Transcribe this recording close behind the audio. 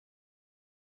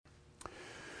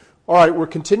All right, we're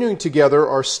continuing together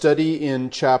our study in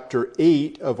chapter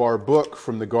 8 of our book,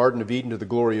 From the Garden of Eden to the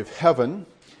Glory of Heaven.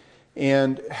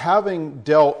 And having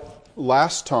dealt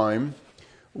last time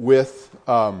with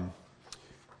the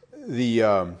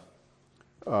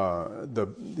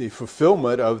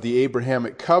fulfillment of the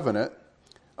Abrahamic covenant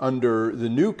under the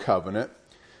new covenant,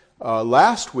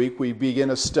 last week we began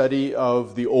a study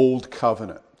of the old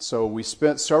covenant. So we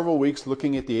spent several weeks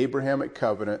looking at the Abrahamic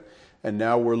covenant, and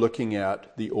now we're looking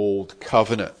at the Old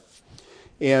Covenant.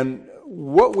 And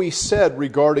what we said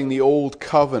regarding the Old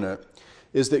Covenant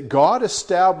is that God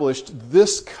established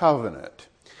this covenant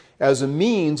as a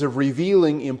means of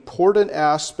revealing important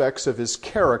aspects of His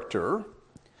character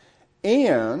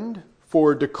and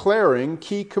for declaring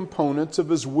key components of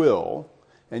His will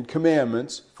and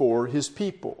commandments for His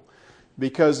people.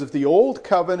 Because if the Old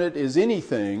Covenant is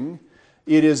anything,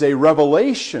 it is a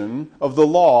revelation of the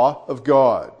law of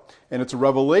God. And it's a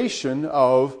revelation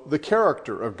of the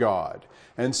character of God.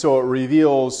 And so it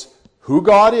reveals who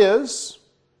God is,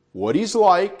 what He's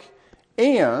like,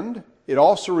 and it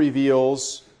also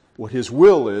reveals what His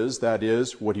will is, that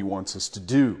is, what He wants us to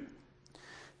do.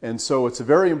 And so it's a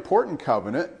very important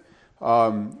covenant.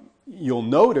 You'll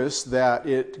notice that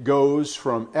it goes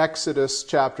from Exodus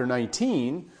chapter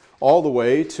 19 all the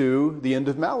way to the end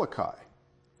of Malachi.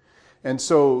 And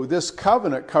so this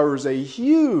covenant covers a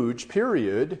huge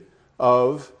period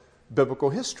of biblical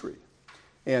history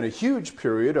and a huge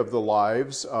period of the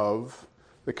lives of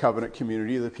the covenant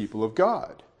community of the people of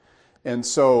God. And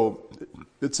so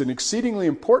it's an exceedingly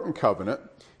important covenant,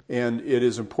 and it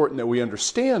is important that we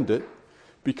understand it,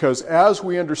 because as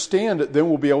we understand it, then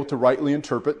we'll be able to rightly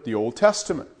interpret the Old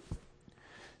Testament.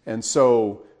 And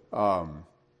so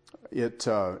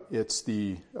it's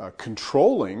the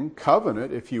controlling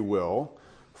covenant, if you will,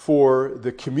 for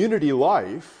the community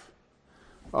life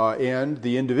and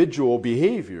the individual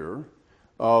behavior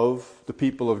of the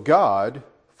people of God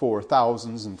for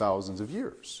thousands and thousands of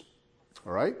years.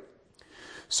 All right?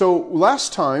 So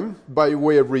last time, by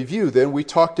way of review then, we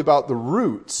talked about the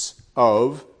roots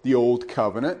of the Old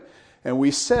Covenant, and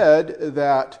we said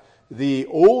that the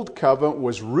Old Covenant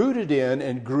was rooted in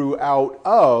and grew out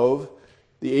of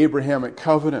the Abrahamic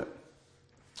Covenant.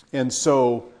 And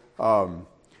so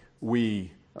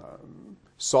we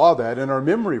saw that in our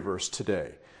memory verse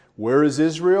today. Where is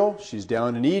Israel? She's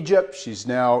down in Egypt. She's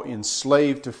now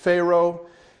enslaved to Pharaoh.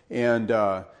 And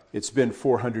it's been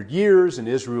 400 years, and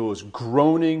Israel is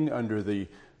groaning under the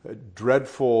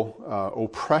dreadful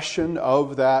oppression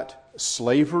of that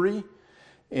slavery.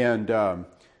 And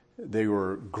they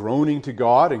were groaning to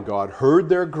God, and God heard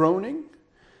their groaning.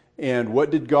 And what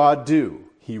did God do?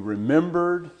 He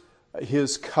remembered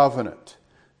His covenant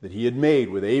that He had made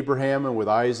with Abraham and with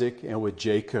Isaac and with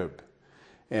Jacob.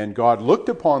 And God looked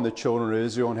upon the children of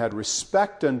Israel and had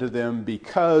respect unto them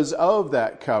because of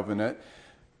that covenant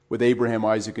with Abraham,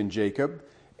 Isaac, and Jacob.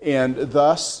 And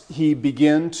thus He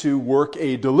began to work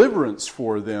a deliverance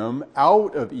for them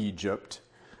out of Egypt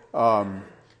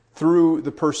through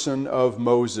the person of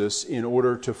Moses in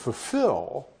order to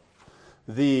fulfill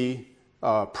the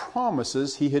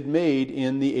promises He had made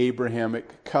in the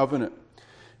Abrahamic covenant.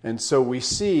 And so we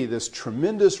see this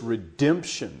tremendous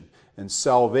redemption and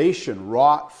salvation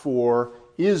wrought for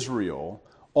Israel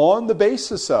on the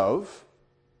basis of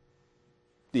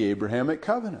the Abrahamic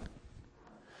covenant.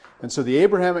 And so the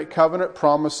Abrahamic covenant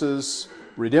promises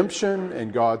redemption,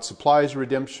 and God supplies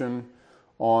redemption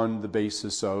on the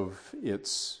basis of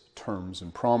its terms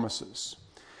and promises.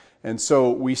 And so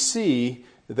we see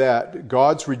that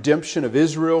God's redemption of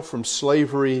Israel from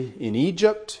slavery in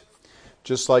Egypt,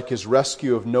 just like His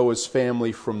rescue of Noah's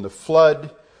family from the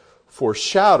flood,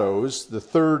 foreshadows the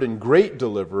third and great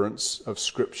deliverance of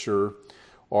Scripture,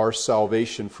 our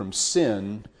salvation from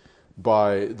sin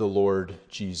by the Lord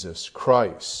Jesus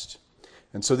Christ.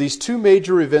 And so these two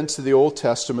major events of the Old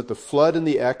Testament, the flood and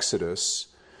the Exodus,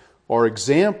 are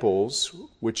examples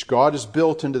which God has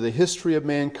built into the history of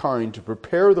mankind to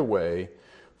prepare the way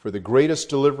for the greatest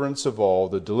deliverance of all,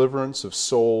 the deliverance of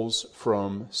souls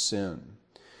from sin.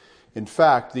 In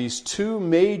fact, these two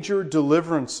major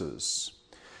deliverances,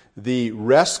 the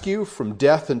rescue from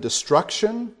death and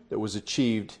destruction that was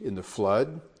achieved in the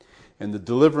flood, and the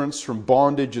deliverance from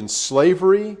bondage and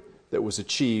slavery that was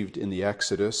achieved in the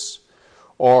Exodus,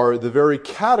 are the very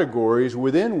categories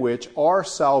within which our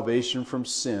salvation from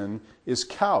sin is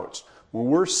couched. When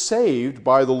we're saved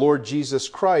by the Lord Jesus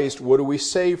Christ, what are we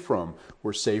saved from?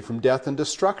 We're saved from death and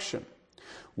destruction.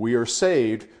 We are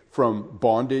saved from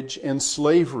bondage and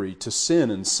slavery to sin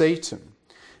and Satan.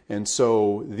 And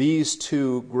so these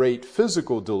two great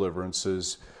physical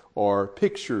deliverances are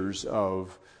pictures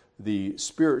of the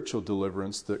spiritual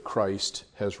deliverance that Christ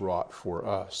has wrought for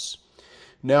us.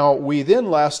 Now, we then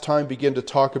last time began to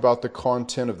talk about the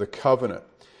content of the covenant.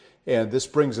 And this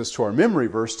brings us to our memory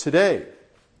verse today.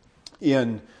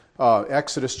 In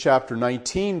Exodus chapter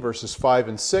 19, verses 5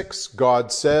 and 6,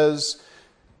 God says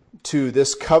to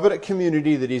this covenant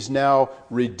community that He's now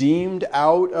redeemed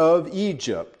out of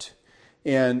Egypt,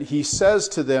 and He says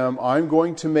to them, I'm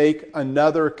going to make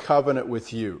another covenant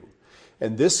with you.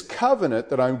 And this covenant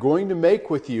that I'm going to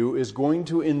make with you is going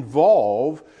to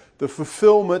involve the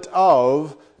fulfillment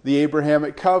of the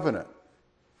Abrahamic covenant.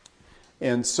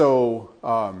 And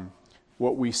so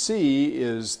what we see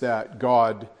is that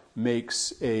God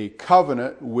makes a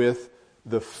covenant with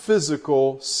the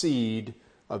physical seed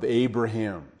of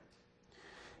Abraham.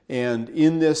 And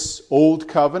in this old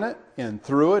covenant, and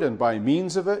through it and by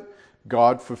means of it,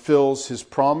 God fulfills His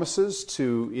promises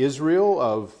to Israel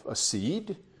of a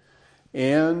seed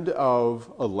and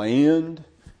of a land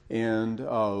and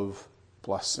of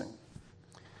blessing.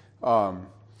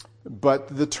 But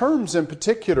the terms in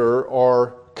particular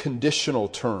are conditional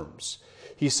terms.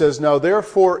 He says, now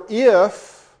therefore,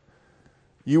 if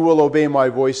you will obey my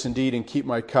voice indeed and keep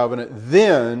my covenant,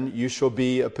 then you shall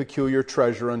be a peculiar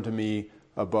treasure unto me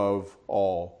above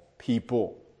all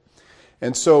people.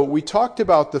 And so we talked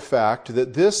about the fact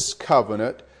that this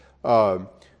covenant,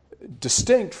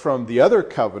 distinct from the other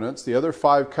covenants, the other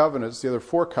 5 covenants, the other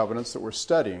 4 covenants that we're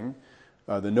studying,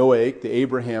 the Noahic, the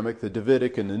Abrahamic, the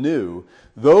Davidic, and the New,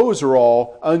 those are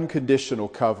all unconditional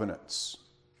covenants.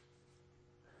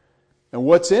 And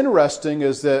what's interesting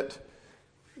is that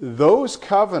those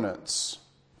covenants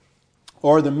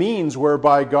are the means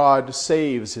whereby God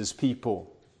saves His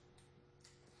people.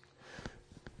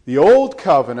 The old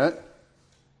covenant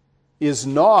is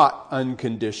not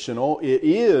unconditional. It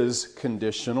is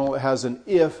conditional. It has an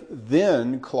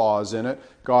if-then clause in it.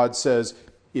 God says,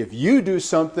 if you do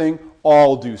something,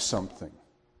 I'll do something.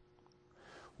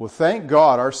 Well, thank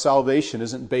God our salvation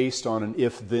isn't based on an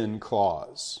if-then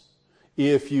clause.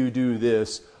 If you do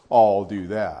this, I'll do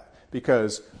that.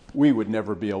 Because we would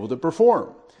never be able to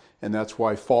perform. And that's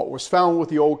why fault was found with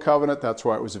the old covenant. That's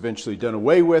why it was eventually done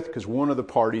away with, because one of the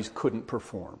parties couldn't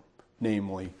perform,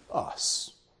 namely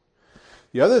us.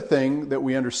 The other thing that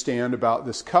we understand about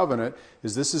this covenant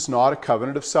is this is not a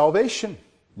covenant of salvation.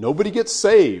 Nobody gets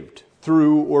saved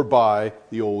through or by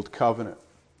the old covenant.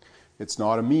 It's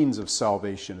not a means of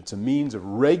salvation. It's a means of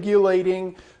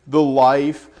regulating the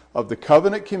life of the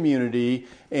covenant community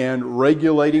and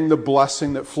regulating the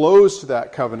blessing that flows to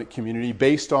that covenant community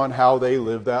based on how they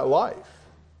live that life.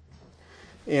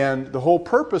 And the whole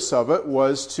purpose of it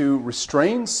was to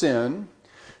restrain sin,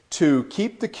 to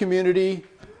keep the community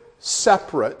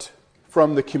separate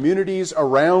from the communities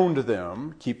around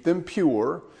them, keep them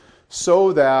pure,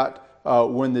 so that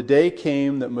when the day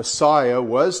came that Messiah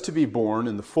was to be born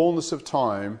in the fullness of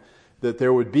time, that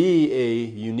there would be a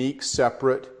unique,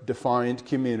 separate, defined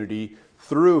community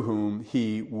through whom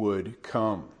He would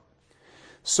come.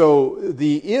 So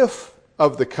the if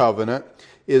of the covenant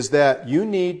is that you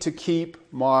need to keep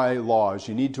my laws.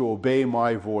 You need to obey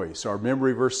my voice. Our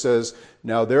memory verse says,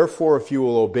 now therefore, if you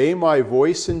will obey my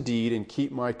voice indeed and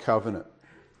keep my covenant.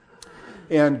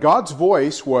 And God's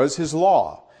voice was His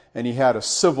law. And He had a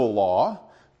civil law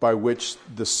by which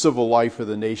the civil life of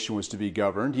the nation was to be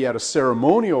governed. He had a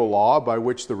ceremonial law by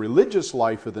which the religious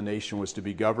life of the nation was to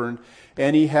be governed.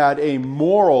 And He had a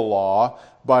moral law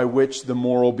by which the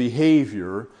moral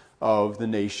behavior of the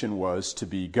nation was to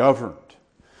be governed.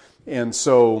 And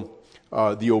so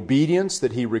the obedience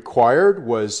that He required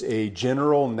was a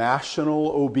general national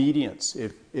obedience.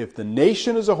 If the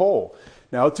nation as a whole,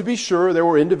 now to be sure there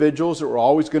were individuals that were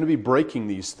always going to be breaking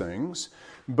these things,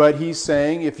 but He's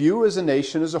saying, if you as a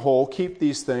nation as a whole keep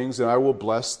these things, then I will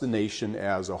bless the nation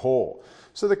as a whole.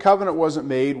 So the covenant wasn't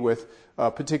made with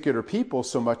particular people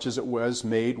so much as it was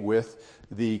made with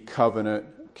the covenant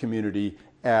community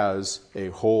as a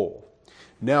whole.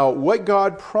 Now, what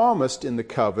God promised in the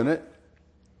covenant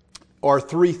are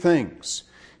 3 things.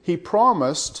 He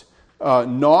promised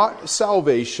not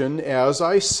salvation, as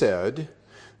I said,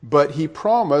 but He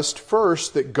promised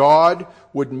first that God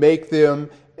would make them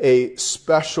a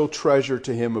special treasure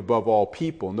to Him above all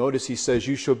people. Notice He says,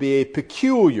 you shall be a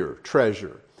peculiar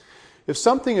treasure. If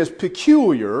something is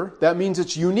peculiar, that means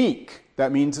it's unique.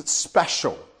 That means it's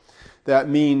special. That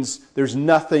means there's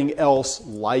nothing else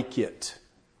like it.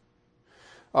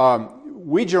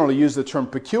 We generally use the term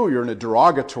peculiar in a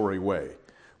derogatory way.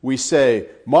 We say,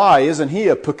 isn't he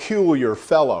a peculiar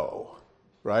fellow?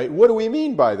 Right? What do we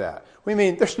mean by that? We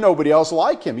mean there's nobody else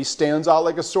like him. He stands out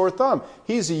like a sore thumb.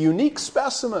 He's a unique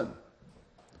specimen.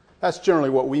 That's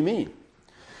generally what we mean.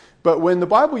 But when the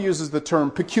Bible uses the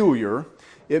term peculiar,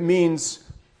 it means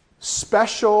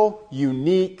special,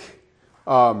 unique,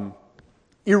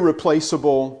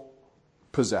 irreplaceable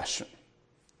possession.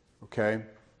 Okay?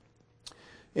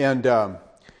 And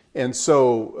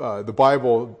so the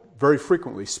Bible very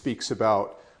frequently speaks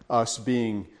about us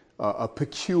being a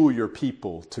peculiar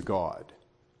people to God,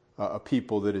 a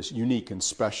people that is unique and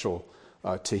special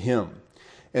to Him.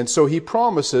 And so He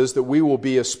promises that we will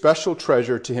be a special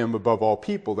treasure to Him above all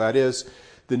people. That is,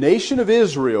 the nation of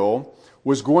Israel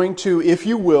was going to, if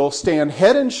you will, stand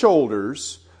head and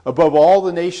shoulders above all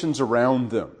the nations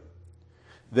around them.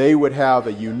 They would have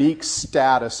a unique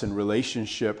status and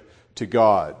relationship to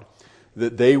God,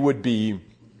 that they would be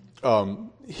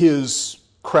His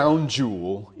crown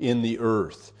jewel in the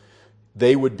earth.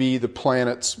 They would be the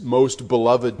planet's most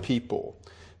beloved people.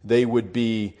 They would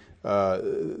be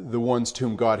the ones to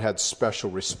whom God had special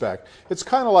respect. It's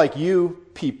kind of like you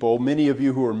people, many of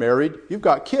you who are married, you've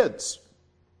got kids.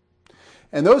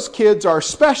 And those kids are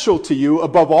special to you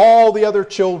above all the other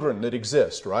children that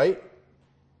exist, right?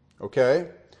 Okay?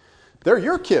 They're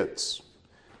your kids.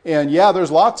 And yeah,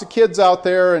 there's lots of kids out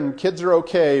there, and kids are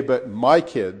okay, but my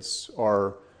kids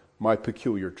are my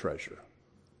peculiar treasure.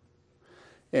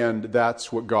 And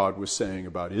that's what God was saying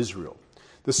about Israel.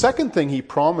 The second thing He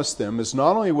promised them is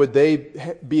not only would they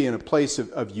be in a place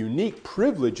of unique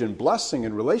privilege and blessing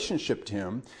and relationship to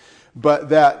Him, but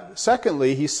that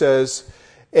secondly, He says,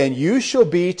 "And you shall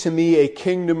be to me a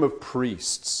kingdom of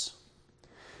priests."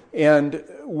 And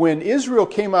when Israel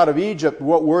came out of Egypt,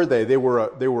 what were they? They were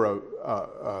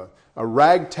a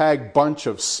ragtag bunch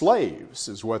of slaves,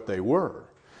 is what they were.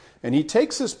 And He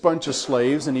takes this bunch of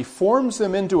slaves and He forms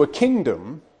them into a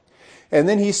kingdom. And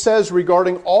then He says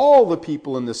regarding all the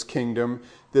people in this kingdom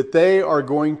that they are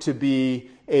going to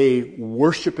be a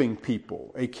worshiping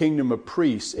people, a kingdom of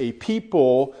priests, a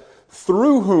people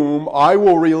through whom I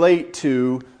will relate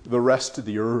to the rest of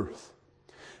the earth.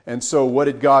 And so what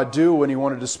did God do when He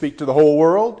wanted to speak to the whole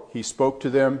world? He spoke to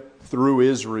them through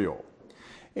Israel.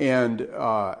 And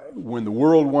when the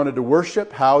world wanted to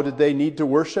worship, how did they need to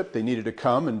worship? They needed to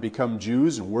come and become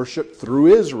Jews and worship through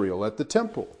Israel at the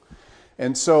temple.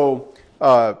 And so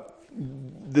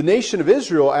the nation of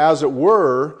Israel, as it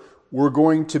were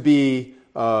going to be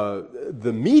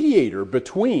the mediator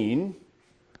between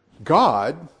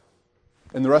God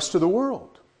and the rest of the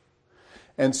world.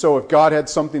 And so if God had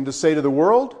something to say to the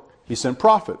world, He sent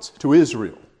prophets to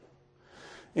Israel.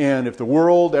 And if the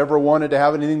world ever wanted to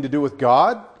have anything to do with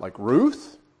God, like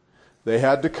Ruth, they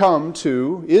had to come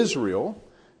to Israel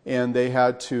and they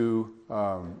had to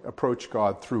approach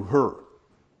God through her.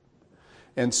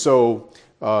 And so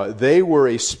they were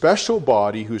a special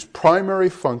body whose primary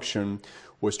function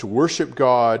was to worship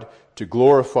God, to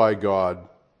glorify God,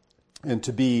 and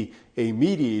to be a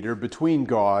mediator between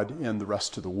God and the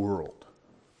rest of the world.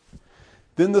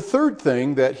 Then the third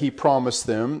thing that He promised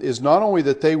them is not only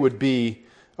that they would be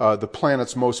the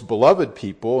planet's most beloved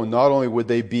people, and not only would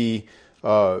they be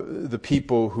the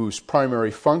people whose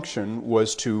primary function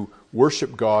was to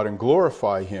worship God and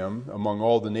glorify Him among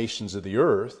all the nations of the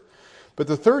earth, but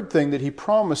the third thing that He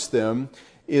promised them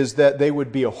is that they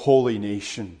would be a holy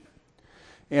nation.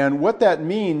 And what that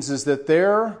means is that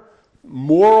their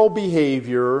moral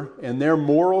behavior and their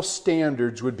moral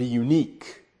standards would be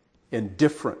unique and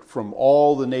different from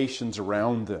all the nations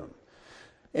around them.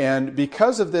 And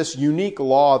because of this unique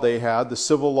law they had, the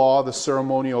civil law, the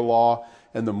ceremonial law,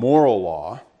 and the moral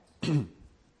law,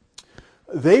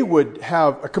 they would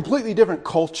have a completely different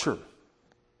culture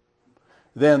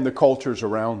than the cultures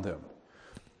around them.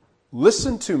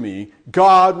 Listen to me,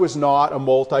 God was not a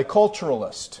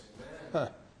multiculturalist.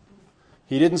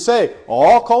 He didn't say,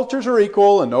 all cultures are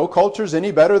equal and no culture is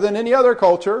any better than any other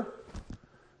culture.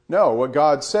 No, what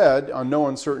God said on no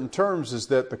uncertain terms is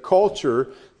that the culture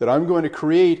that I'm going to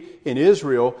create in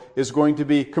Israel is going to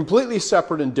be completely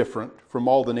separate and different from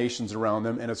all the nations around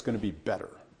them, and it's going to be better.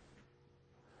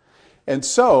 And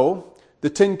so, the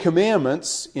Ten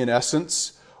Commandments, in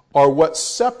essence, are what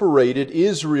separated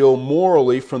Israel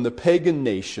morally from the pagan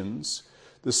nations.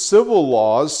 The civil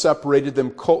laws separated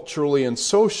them culturally and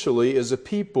socially as a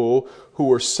people who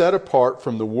were set apart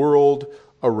from the world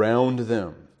around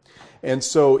them. And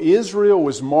so Israel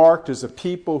was marked as a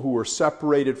people who were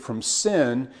separated from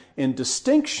sin in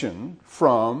distinction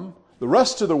from the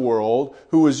rest of the world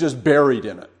who was just buried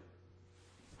in it.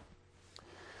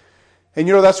 And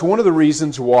you know, that's one of the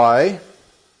reasons why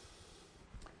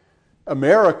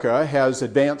America has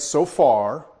advanced so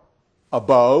far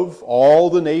above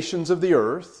all the nations of the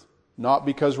earth, not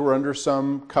because we're under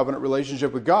some covenant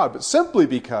relationship with God, but simply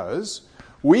because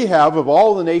We have, of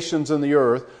all the nations on the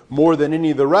earth, more than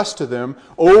any of the rest of them,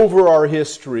 over our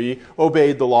history,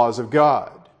 obeyed the laws of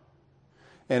God.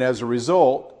 And as a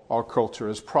result, our culture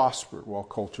has prospered, while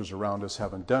cultures around us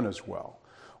haven't done as well.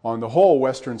 On the whole,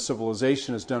 Western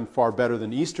civilization has done far better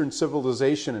than Eastern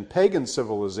civilization and pagan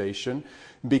civilization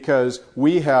because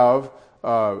we have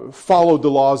followed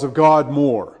the laws of God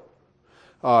more.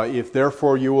 If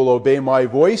therefore you will obey my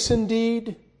voice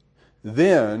indeed,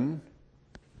 then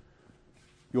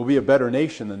you'll be a better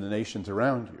nation than the nations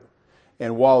around you.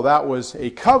 And while that was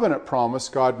a covenant promise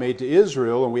God made to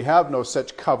Israel, and we have no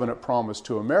such covenant promise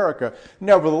to America,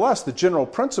 nevertheless, the general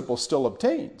principle still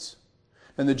obtains.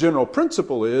 And the general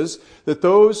principle is that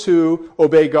those who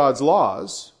obey God's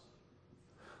laws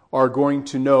are going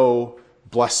to know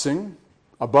blessing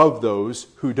above those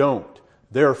who don't.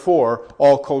 Therefore,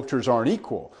 all cultures aren't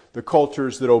equal. The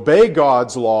cultures that obey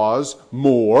God's laws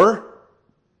more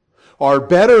are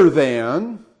better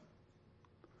than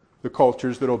the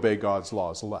cultures that obey God's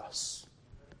laws less.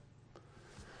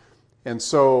 And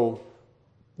so,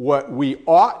 what we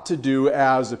ought to do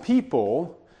as a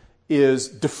people is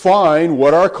define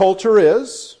what our culture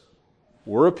is.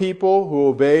 We're a people who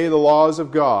obey the laws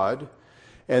of God.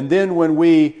 And then when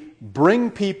we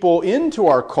bring people into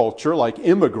our culture, like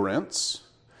immigrants,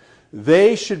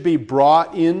 they should be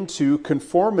brought into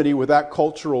conformity with that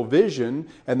cultural vision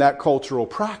and that cultural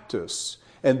practice.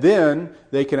 And then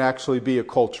they can actually be a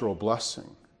cultural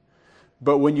blessing.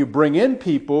 But when you bring in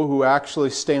people who actually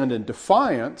stand in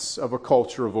defiance of a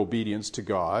culture of obedience to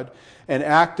God and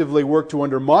actively work to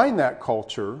undermine that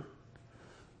culture,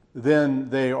 then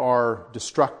they are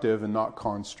destructive and not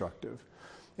constructive.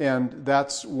 And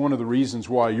that's one of the reasons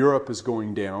why Europe is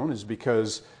going down, is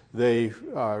because they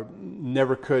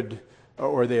never could,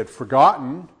 or they had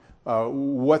forgotten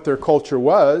what their culture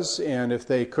was, and if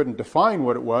they couldn't define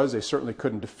what it was, they certainly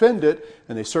couldn't defend it,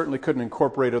 and they certainly couldn't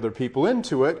incorporate other people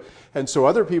into it. And so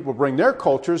other people bring their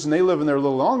cultures, and they live in their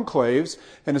little enclaves,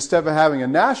 and instead of having a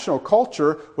national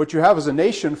culture, what you have is a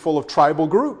nation full of tribal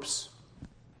groups.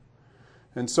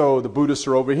 And so the Buddhists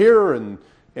are over here, and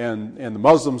the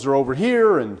Muslims are over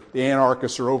here, and the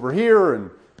anarchists are over here,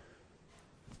 and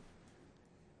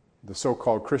the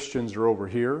so-called Christians are over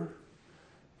here.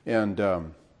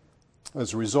 And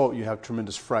as a result, you have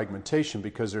tremendous fragmentation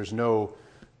because there's no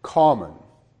common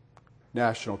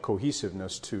national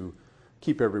cohesiveness to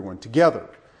keep everyone together.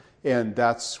 And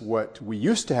that's what we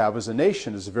used to have as a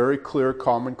nation, is a very clear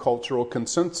common cultural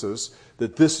consensus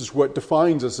that this is what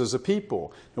defines us as a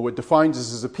people. And what defines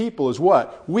us as a people is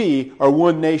what? We are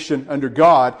one nation under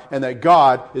God, and that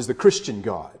God is the Christian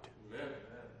God.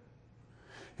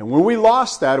 And when we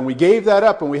lost that and we gave that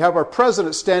up, and we have our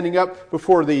president standing up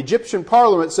before the Egyptian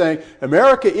parliament saying,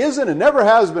 America isn't and never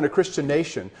has been a Christian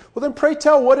nation, well then pray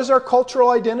tell, what is our cultural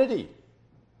identity?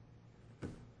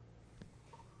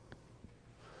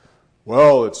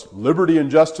 Well, it's liberty and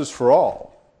justice for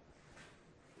all.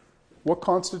 What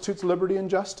constitutes liberty and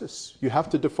justice? You have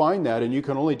to define that, and you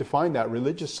can only define that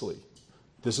religiously.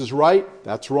 This is right,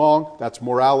 that's wrong, that's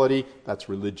morality, that's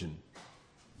religion.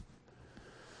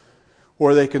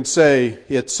 Or they can say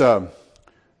it's the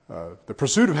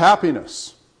pursuit of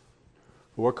happiness.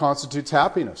 What constitutes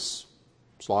happiness?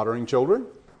 Slaughtering children?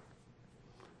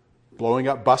 Blowing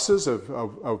up buses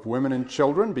of women and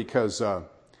children because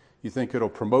you think it'll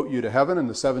promote you to heaven and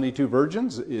the 72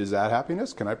 virgins? Is that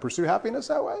happiness? Can I pursue happiness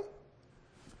that way?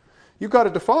 You've got to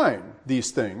define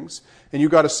these things. And you've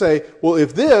got to say, well,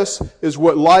 if this is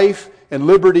what life and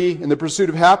liberty and the pursuit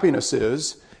of happiness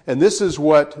is, and this is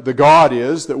what the God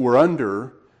is that we're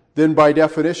under, then by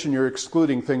definition you're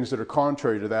excluding things that are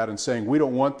contrary to that and saying we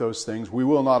don't want those things, we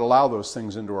will not allow those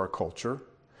things into our culture.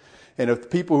 And if the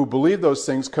people who believe those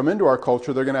things come into our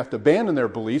culture, they're going to have to abandon their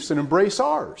beliefs and embrace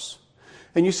ours.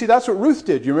 And you see, that's what Ruth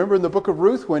did. You remember in the book of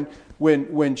Ruth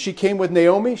when she came with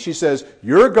Naomi, she says,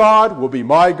 your God will be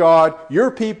my God,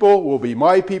 your people will be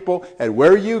my people, and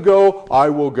where you go, I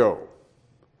will go.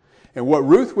 And what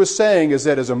Ruth was saying is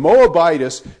that as a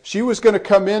Moabitess, she was going to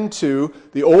come into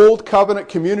the old covenant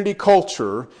community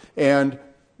culture and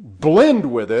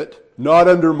blend with it, not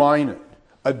undermine it.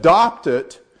 Adopt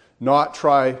it, not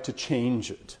try to change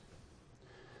it.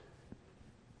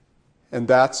 And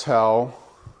that's how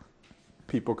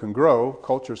people can grow,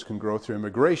 cultures can grow through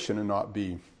immigration and not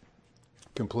be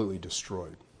completely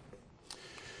destroyed.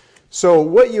 So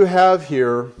what you have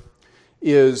here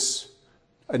is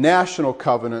a national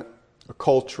covenant, a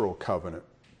cultural covenant.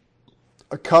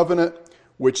 A covenant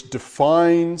which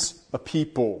defines a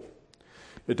people.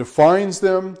 It defines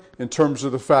them in terms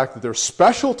of the fact that they're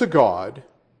special to God.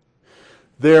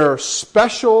 They're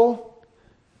special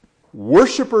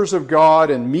worshipers of God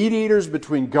and mediators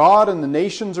between God and the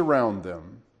nations around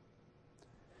them.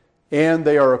 And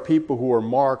they are a people who are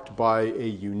marked by a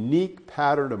unique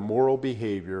pattern of moral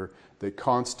behavior that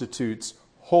constitutes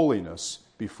holiness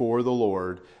before the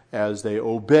Lord as they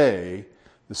obey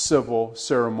the civil,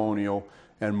 ceremonial,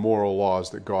 and moral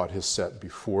laws that God has set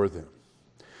before them.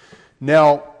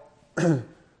 Now,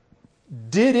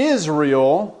 did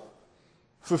Israel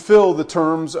fulfill the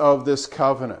terms of this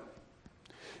covenant?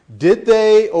 Did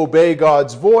they obey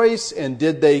God's voice, and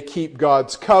did they keep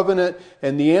God's covenant?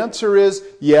 And the answer is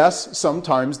yes,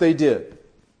 sometimes they did.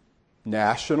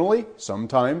 Nationally,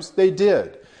 sometimes they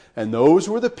did. And those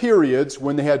were the periods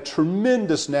when they had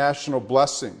tremendous national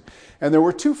blessing. And there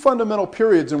were two fundamental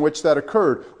periods in which that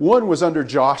occurred. One was under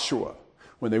Joshua,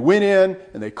 when they went in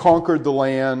and they conquered the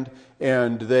land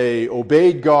and they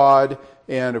obeyed God.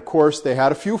 And of course, they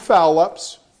had a few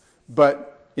foul-ups,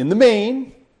 but in the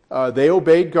main, they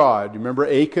obeyed God. You remember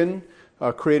Achan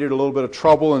created a little bit of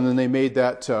trouble, and then they made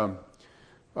that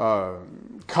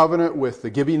covenant with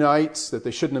the Gibeonites that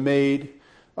they shouldn't have made.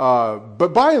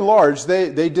 But by and large,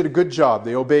 they did a good job.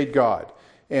 They obeyed God.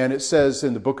 And it says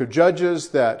in the book of Judges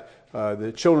that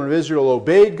the children of Israel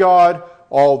obeyed God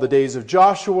all the days of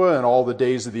Joshua and all the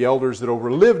days of the elders that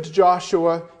overlived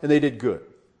Joshua, and they did good.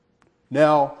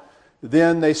 Now,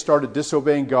 then they started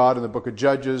disobeying God in the book of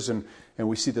Judges, and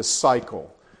we see this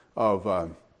cycle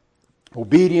of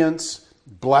obedience,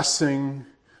 blessing,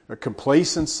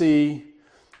 complacency,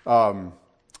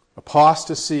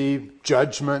 apostasy,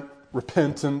 judgment,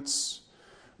 repentance,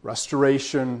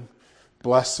 restoration,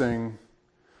 blessing,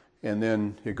 and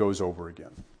then it goes over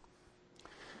again.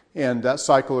 And that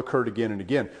cycle occurred again and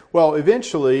again. Well,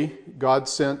 eventually, God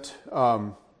sent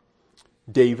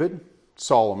David,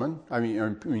 Saul,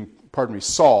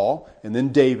 and then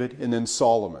David, and then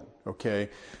Solomon. Okay.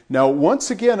 Now,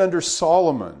 once again, under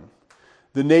Solomon,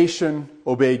 the nation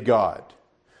obeyed God.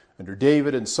 Under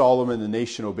David and Solomon, the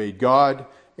nation obeyed God,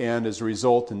 and as a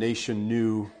result, the nation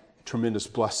knew tremendous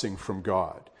blessing from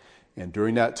God. And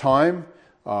during that time,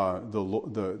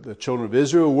 the children of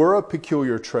Israel were a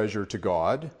peculiar treasure to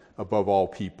God above all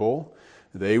people.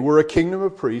 They were a kingdom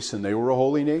of priests, and they were a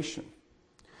holy nation.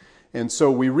 And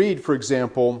so we read, for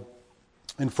example,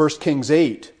 in 1 Kings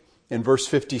 8, in verse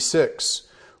 56,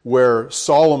 where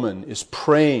Solomon is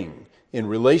praying in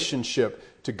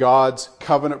relationship to God's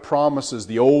covenant promises,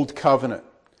 the old covenant.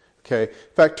 Okay.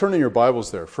 In fact, turn in your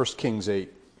Bibles there, 1 Kings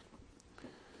 8.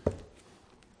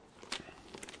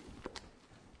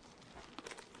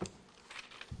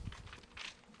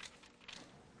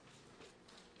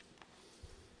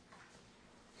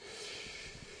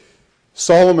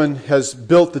 Solomon has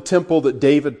built the temple that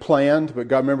David planned, but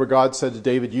God said to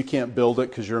David, you can't build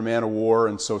it because you're a man of war.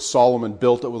 And so Solomon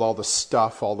built it with all the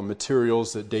stuff, all the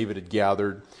materials that David had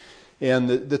gathered. And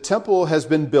the temple has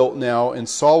been built now, and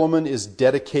Solomon is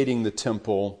dedicating the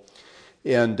temple,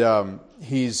 and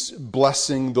he's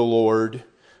blessing the Lord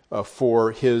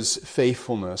for his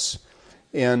faithfulness.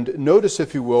 And notice,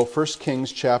 if you will, 1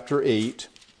 Kings chapter 8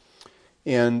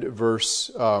 and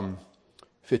verse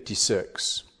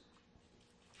 56.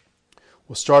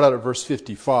 We'll start out at verse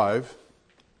 55.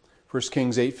 1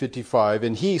 Kings 8:55.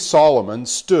 And he, Solomon,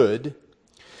 stood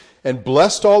and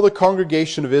blessed all the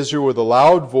congregation of Israel with a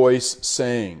loud voice,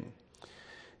 saying,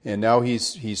 and now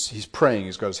he's praying.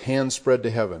 He's got his hands spread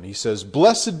to heaven. He says,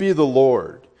 blessed be the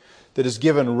Lord that has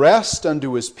given rest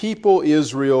unto his people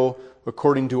Israel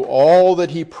according to all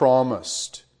that he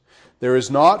promised. There has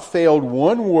not failed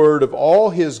one word of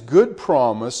all his good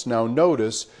promise, now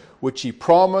notice, which he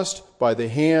promised by the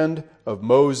hand of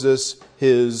Moses,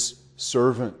 his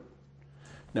servant.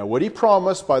 Now, what he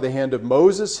promised by the hand of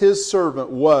Moses, his servant,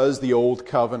 was the old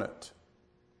covenant.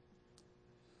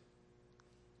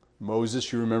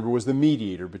 Moses, you remember, was the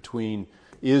mediator between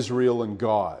Israel and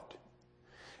God.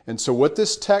 And so what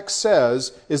this text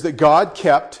says is that God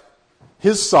kept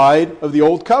his side of the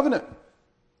old covenant.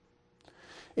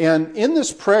 And in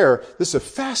this prayer, this is a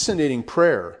fascinating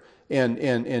prayer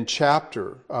and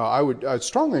chapter. I'd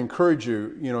strongly encourage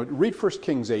you, read 1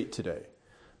 Kings 8 today.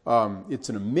 It's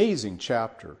an amazing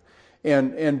chapter.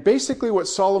 And basically what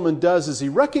Solomon does is he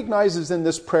recognizes in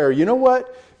this prayer, you know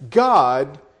what?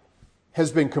 God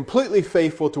has been completely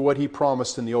faithful to what he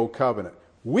promised in the old covenant.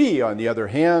 We, on the other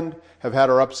hand, have had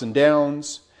our ups and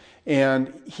downs,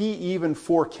 and he even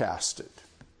forecasted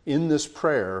in this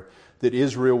prayer that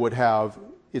Israel would have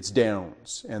its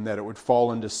downs and that it would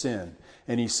fall into sin.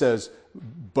 And he says,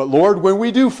 but Lord, when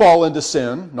we do fall into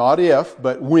sin, not if,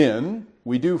 but when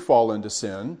we do fall into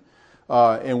sin,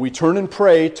 and we turn and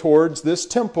pray towards this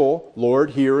temple,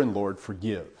 Lord, hear and Lord,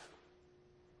 forgive.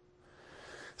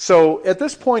 So at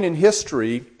this point in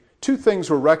history, two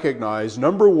things were recognized.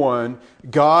 Number one,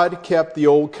 God kept the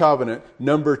old covenant.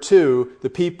 Number two, the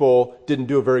people didn't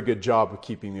do a very good job of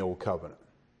keeping the old covenant.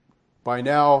 By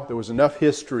now, there was enough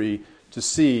history to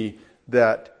see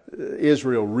that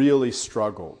Israel really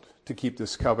struggled to keep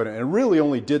this covenant, and really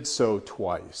only did so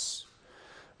twice.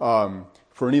 For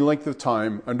any length of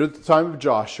time, under the time of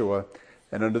Joshua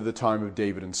and under the time of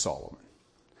David and Solomon,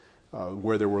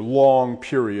 where there were long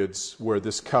periods where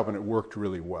this covenant worked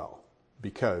really well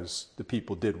because the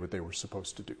people did what they were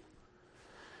supposed to do.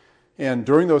 And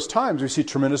during those times, we see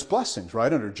tremendous blessings,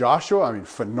 right? Under Joshua,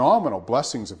 phenomenal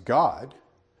blessings of God.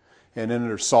 And then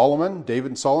under Solomon,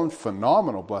 David and Solomon,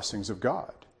 phenomenal blessings of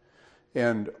God.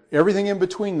 And everything in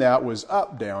between that was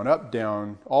up,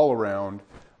 down, all around,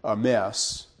 a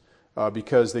mess,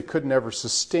 because they could never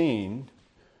sustain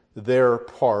their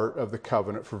part of the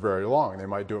covenant for very long. They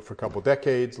might do it for a couple of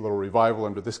decades, a little revival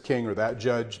under this king or that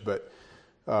judge, but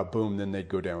boom, then they'd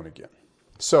go down again.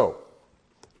 So,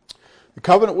 the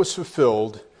covenant was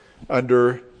fulfilled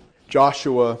under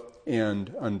Joshua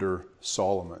and under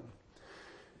Solomon.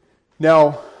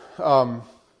 Now,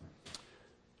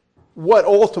 what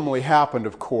ultimately happened,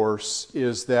 of course,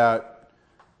 is that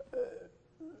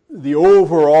the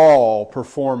overall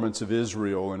performance of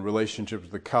Israel in relationship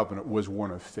to the covenant was one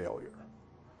of failure.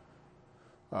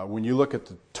 When you look at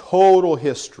the total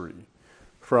history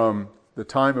from the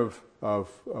time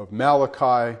of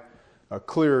Malachi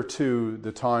clear to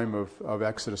the time of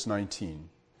Exodus 19,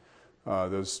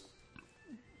 those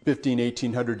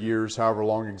 1800 years, however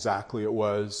long exactly it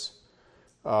was,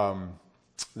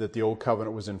 that the old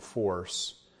covenant was in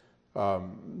force,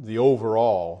 the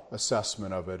overall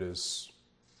assessment of it is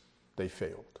they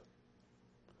failed.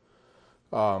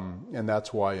 And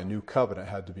that's why a new covenant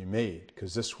had to be made,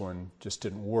 because this one just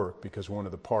didn't work because one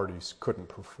of the parties couldn't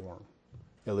perform.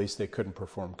 At least they couldn't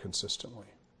perform consistently.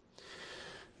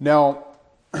 Now,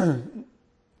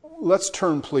 let's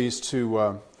turn please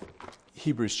to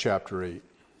Hebrews chapter 8.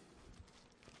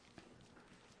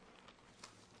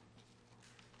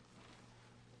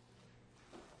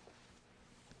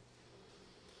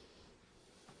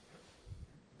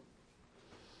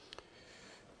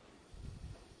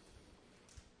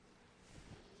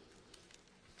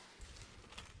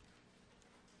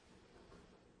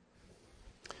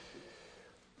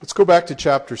 Let's go back to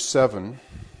chapter 7,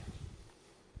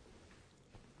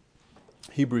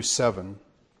 Hebrews 7.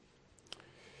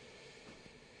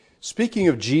 Speaking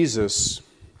of Jesus,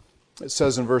 it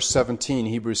says in verse 17,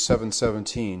 Hebrews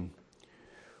 7:17,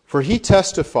 for he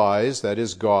testifies, that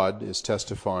is, God is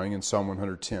testifying in Psalm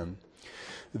 110,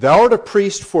 thou art a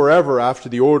priest forever after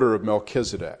the order of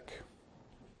Melchizedek.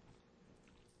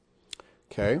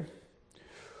 Okay?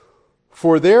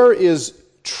 For there is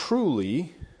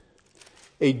truly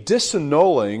a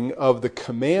disannulling of the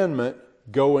commandment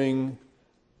going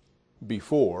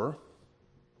before,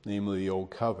 namely the old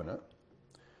covenant,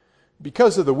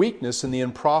 because of the weakness and the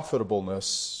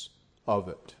unprofitableness of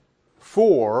it.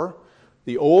 For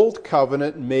the old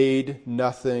covenant made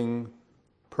nothing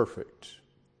perfect,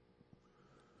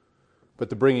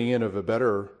 but the bringing in of a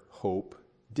better hope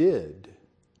did,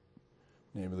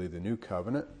 namely the new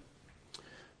covenant,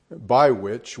 by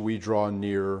which we draw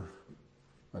near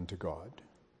unto God.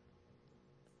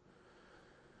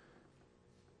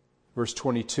 Verse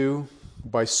 22,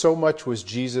 by so much was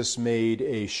Jesus made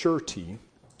a surety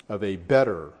of a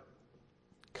better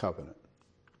covenant.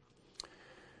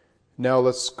 Now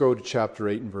let's go to chapter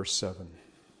 8 and verse 7.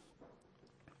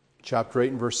 Chapter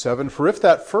 8 and verse 7, for if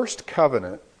that first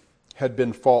covenant had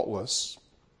been faultless,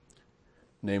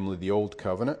 namely the old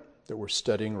covenant that we're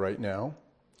studying right now,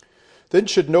 then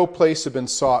should no place have been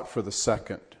sought for the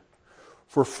second.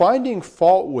 For finding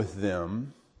fault with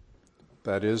them,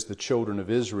 that is, the children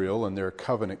of Israel and their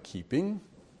covenant keeping,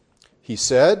 he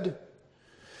said,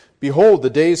 behold, the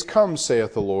days come,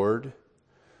 saith the Lord,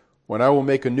 when I will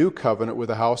make a new covenant with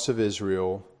the house of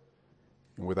Israel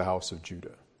and with the house of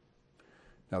Judah.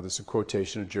 Now this is a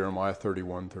quotation of Jeremiah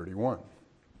 31:31.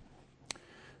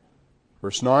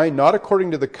 Verse 9, not according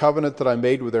to the covenant that I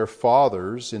made with their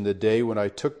fathers in the day when I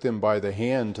took them by the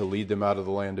hand to lead them out of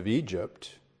the land of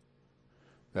Egypt.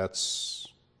 That's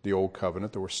the old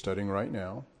covenant that we're studying right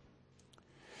now.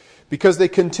 Because they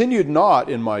continued not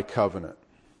in my covenant,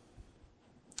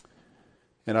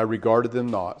 and I regarded them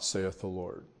not, saith the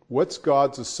Lord. What's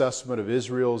God's assessment of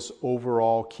Israel's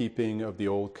overall keeping of the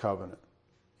old covenant?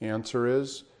 Answer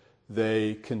is,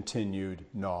 they continued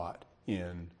not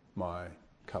in my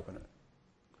covenant.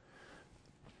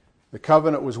 The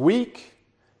covenant was weak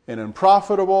and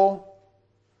unprofitable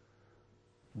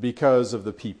because of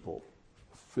the people.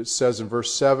 It says in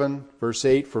verse 7, verse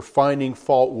 8, for finding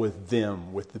fault with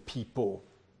them, with the people.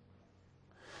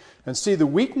 And see, the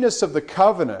weakness of the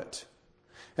covenant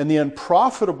and the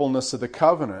unprofitableness of the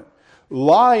covenant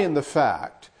lie in the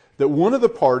fact that one of the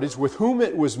parties with whom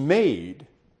it was made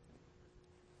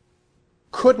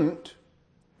couldn't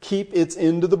keep its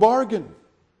end of the bargain.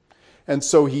 And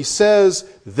so he says,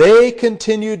 they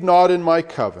continued not in my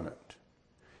covenant,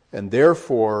 and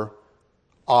therefore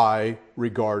I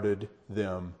regarded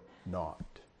them not.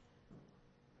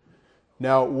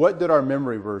 Now, what did our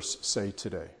memory verse say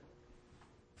today?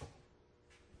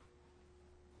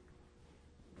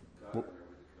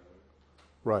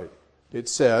 Right. It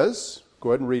says, go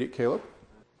ahead and read it, Caleb.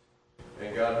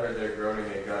 And God heard their groaning,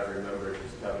 and God remembered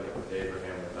his covenant with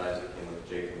Abraham, with Isaac, and with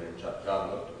Jacob. And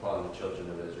God looked upon the children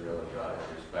of Israel, and God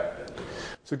had respect unto them.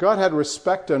 So God had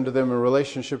respect unto them in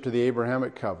relationship to the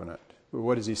Abrahamic covenant. But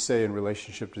what does he say in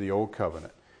relationship to the old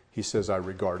covenant? He says, I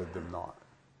regarded them not.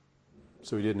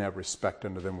 So he didn't have respect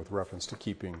unto them with reference to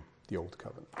keeping the old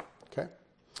covenant. Okay?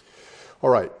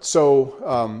 All right.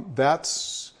 So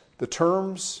that's the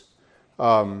terms.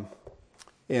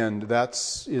 And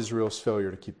that's Israel's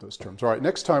failure to keep those terms. All right,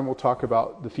 next time we'll talk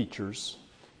about the features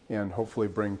and hopefully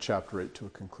bring chapter 8 to a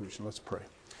conclusion. Let's pray.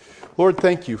 Lord,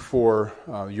 thank you for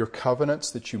your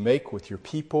covenants that you make with your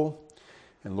people.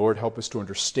 And Lord, help us to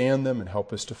understand them and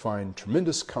help us to find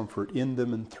tremendous comfort in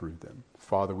them and through them.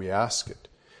 Father, we ask it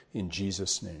in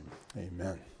Jesus' name.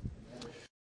 Amen.